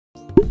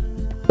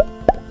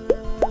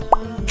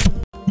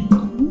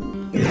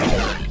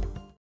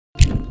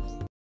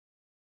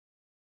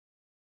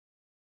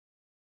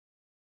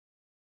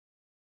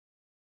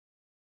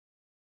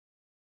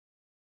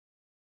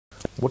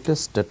What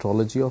is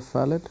Tetralogy of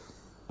Fallot?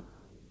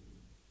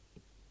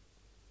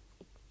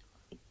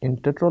 In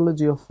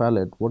Tetralogy of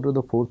Fallot, what are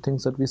the four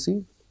things that we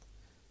see?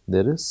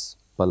 There is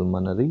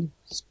pulmonary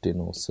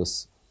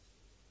stenosis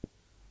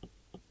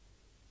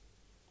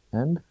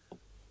and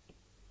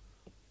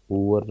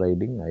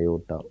overriding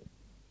aorta.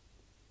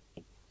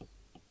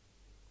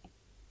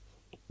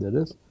 There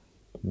is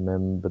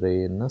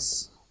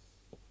membranous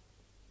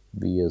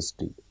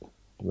VSD,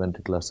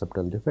 ventricular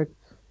septal defect,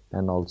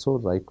 and also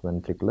right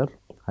ventricular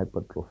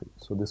hypertrophy.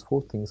 So these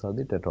four things are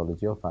the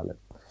Tetralogy of Fallot.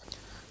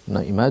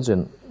 Now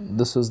imagine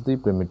this is the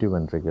primitive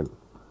ventricle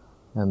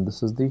and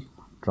this is the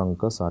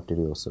truncus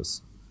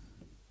arteriosus.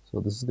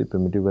 So this is the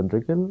primitive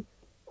ventricle,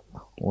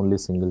 only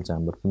single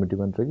chamber primitive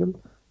ventricle,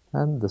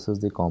 and this is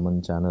the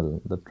common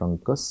channel, the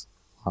truncus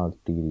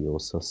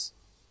arteriosus.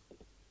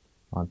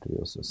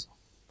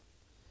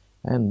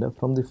 And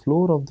from the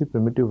floor of the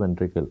primitive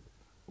ventricle,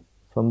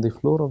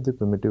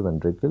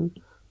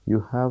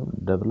 you have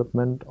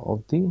development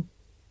of the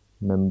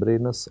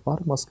membranous or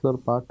muscular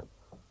part,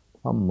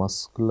 a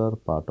muscular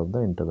part of the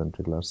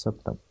interventricular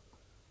septum,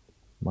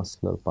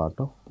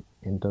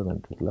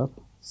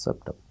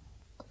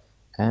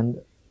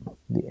 and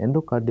the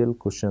endocardial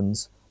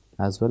cushions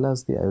as well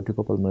as the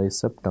aorticopulmonary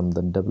septum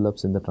that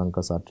develops in the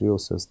truncus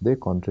arteriosus, they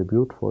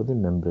contribute for the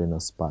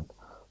membranous part.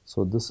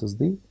 So this is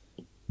the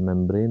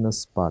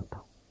membranous part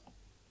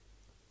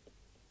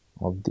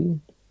of the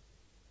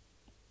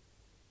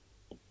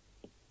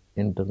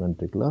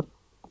interventricular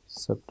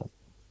septum.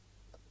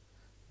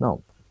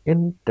 Now,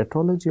 in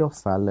Tetralogy of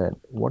Fallot,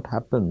 what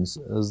happens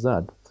is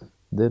that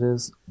there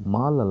is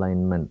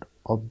malalignment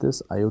of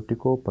this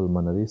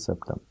aorticopulmonary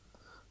septum.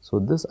 So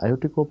this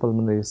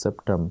aorticopulmonary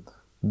septum,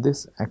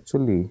 this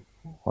actually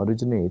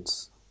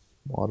originates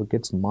or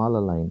gets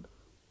malaligned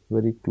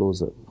very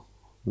closer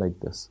like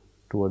this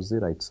towards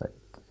the right side.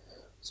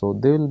 So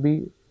there will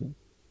be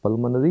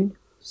pulmonary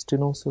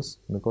stenosis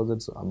because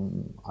it's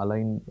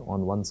aligned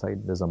on one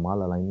side. There's a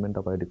malalignment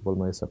of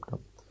aorticopulmonary septum,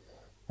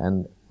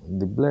 and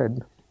the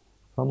blood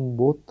from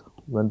both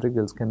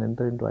ventricles can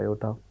enter into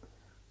aorta.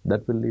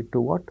 That will lead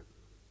to what?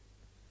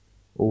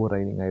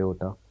 Overriding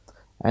aorta.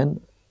 And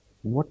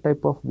what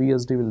type of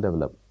VSD will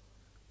develop?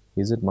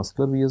 Is it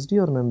muscular VSD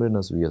or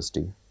membranous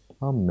VSD?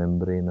 A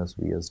membranous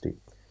VSD.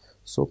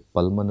 So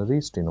pulmonary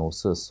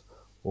stenosis,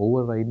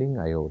 overriding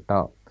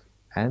aorta,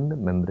 and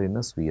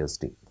membranous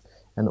VSD.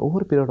 And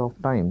over a period of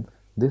time,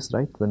 this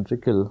right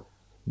ventricle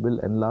will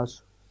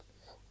enlarge,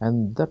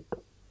 and that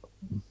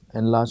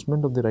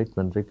enlargement of the right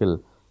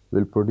ventricle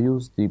will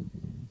produce the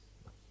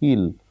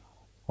heel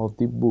of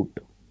the boot,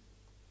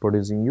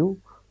 producing you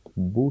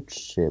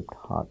boot-shaped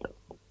heart.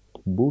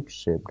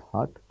 Boot-shaped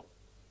heart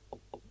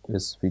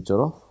is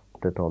feature of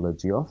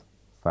Tetralogy of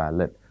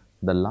Fallot.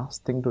 The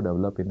last thing to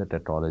develop in the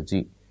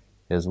tetralogy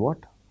is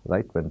what?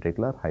 Right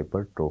ventricular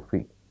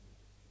hypertrophy.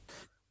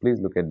 Please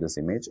look at this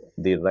image.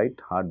 The right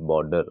heart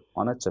border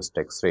on a chest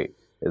X-ray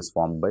is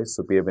formed by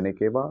superior vena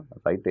cava,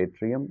 right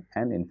atrium,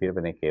 and inferior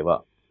vena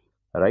cava.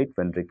 Right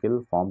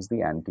ventricle forms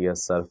the anterior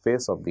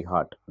surface of the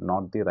heart,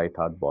 not the right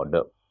heart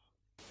border.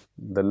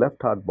 The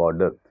left heart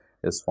border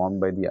is formed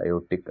by the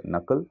aortic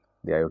knuckle,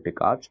 the aortic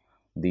arch,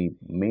 the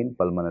main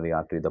pulmonary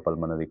artery, the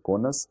pulmonary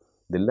conus,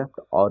 the left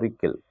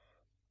auricle,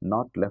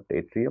 not left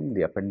atrium,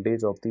 the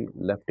appendage of the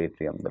left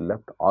atrium, the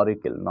left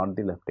auricle, not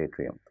the left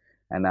atrium,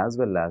 and as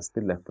well as the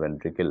left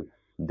ventricle.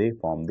 They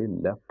form the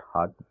left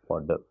heart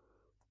border.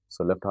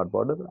 So left heart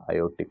border,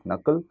 aortic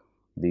knuckle,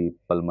 the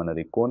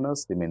pulmonary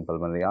conus, the main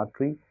pulmonary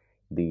artery,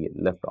 the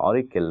left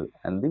auricle,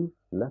 and the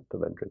left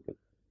ventricle.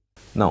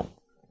 Now,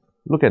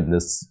 look at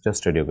this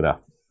chest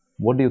radiograph.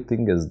 What do you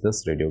think is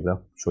this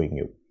radiograph showing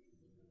you?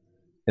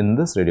 In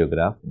this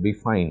radiograph, we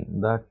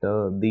find that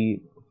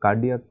the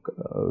cardiac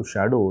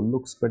shadow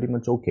looks pretty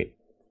much okay.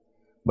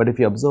 But if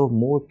you observe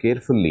more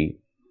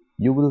carefully,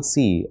 you will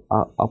see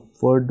a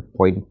upward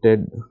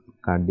pointed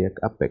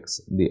cardiac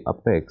apex. The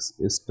apex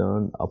is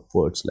turned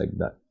upwards like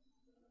that.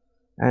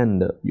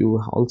 And you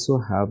also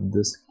have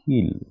this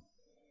heel,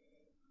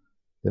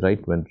 the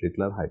right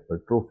ventricular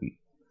hypertrophy.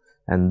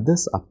 And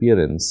this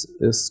appearance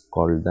is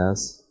called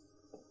as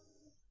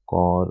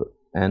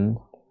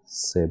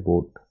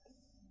Coren-Sabot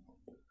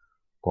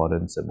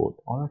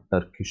or a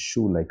Turkish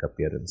shoe-like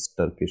appearance.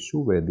 Turkish shoe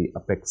where the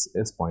apex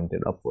is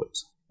pointed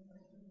upwards.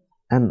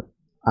 And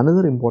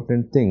another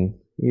important thing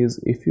is,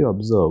 if you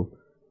observe,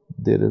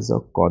 there is a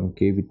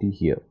concavity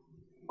here,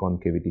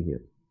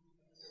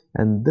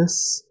 and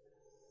this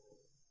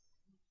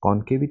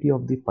concavity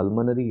of the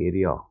pulmonary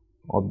area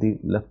of the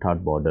left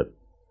heart border,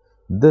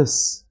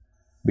 this,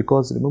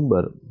 because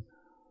remember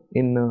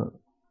in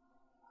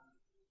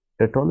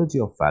Tetralogy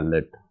of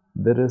Fallot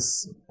there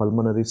is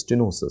pulmonary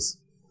stenosis,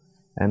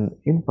 and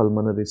in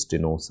pulmonary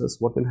stenosis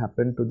what will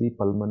happen to the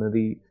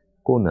pulmonary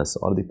conus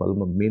or the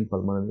main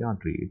pulmonary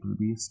artery? It will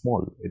be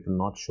small, it will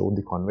not show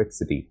the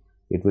convexity,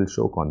 it will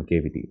show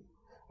concavity,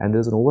 and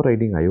there is an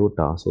overriding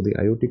aorta, so the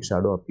aortic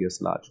shadow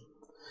appears large.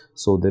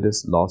 So there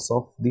is loss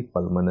of the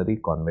pulmonary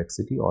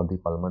convexity, or the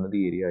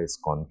pulmonary area is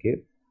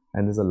concave,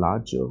 and there is a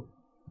larger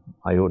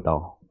aorta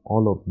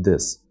all of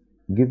this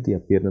give the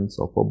appearance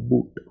of a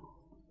boot.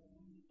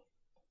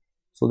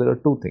 So there are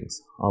two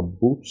things, a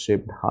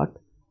boot-shaped heart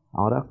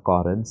or a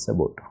Corin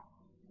sabot.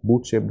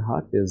 Boot-shaped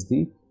heart is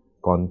the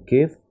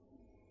concave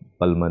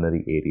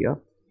pulmonary area.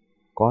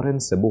 Corin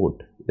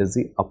sabot is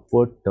the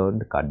upward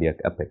turned cardiac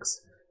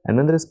apex. And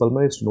when there is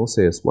pulmonary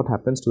stenosis, what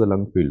happens to the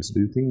lung fields?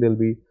 Do you think there will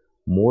be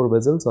more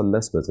vessels or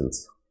less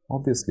vessels?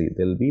 Obviously,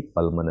 there will be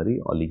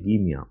pulmonary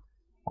oligemia.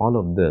 All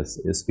of this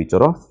is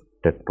feature of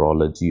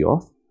tetralogy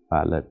of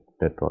Fallot.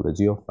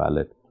 Tetralogy of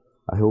Fallot.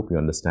 I hope you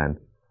understand.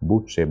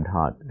 Boot-shaped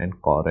heart and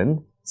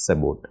Corin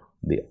sabot,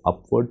 the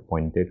upward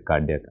pointed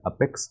cardiac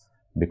apex,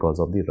 because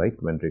of the right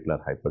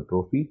ventricular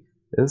hypertrophy,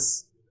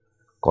 is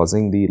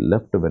causing the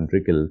left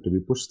ventricle to be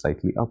pushed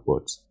slightly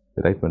upwards.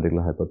 The right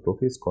ventricular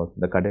hypertrophy is caused,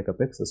 the cardiac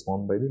apex is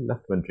formed by the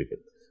left ventricle.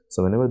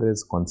 So whenever there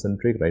is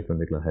concentric right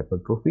ventricular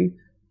hypertrophy,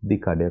 the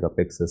cardiac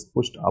apex is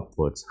pushed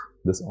upwards.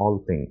 This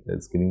all thing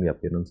is giving the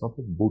appearance of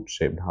a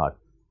boot-shaped heart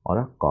or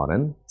a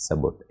Corin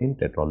sabot in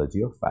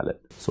Tetralogy of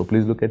Fallot. So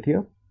please look at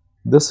here.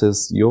 This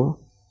is your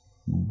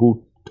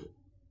boot,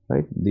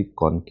 right? The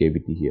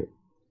concavity here,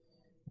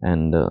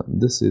 and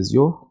this is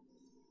your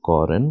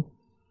Corin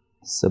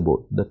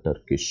sabot, the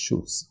Turkish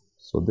shoes.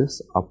 So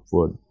this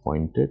upward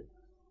pointed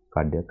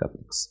cardiac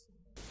apex.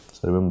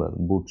 So remember,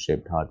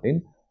 boot-shaped heart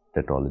in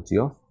Tetralogy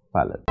of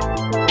Fallot.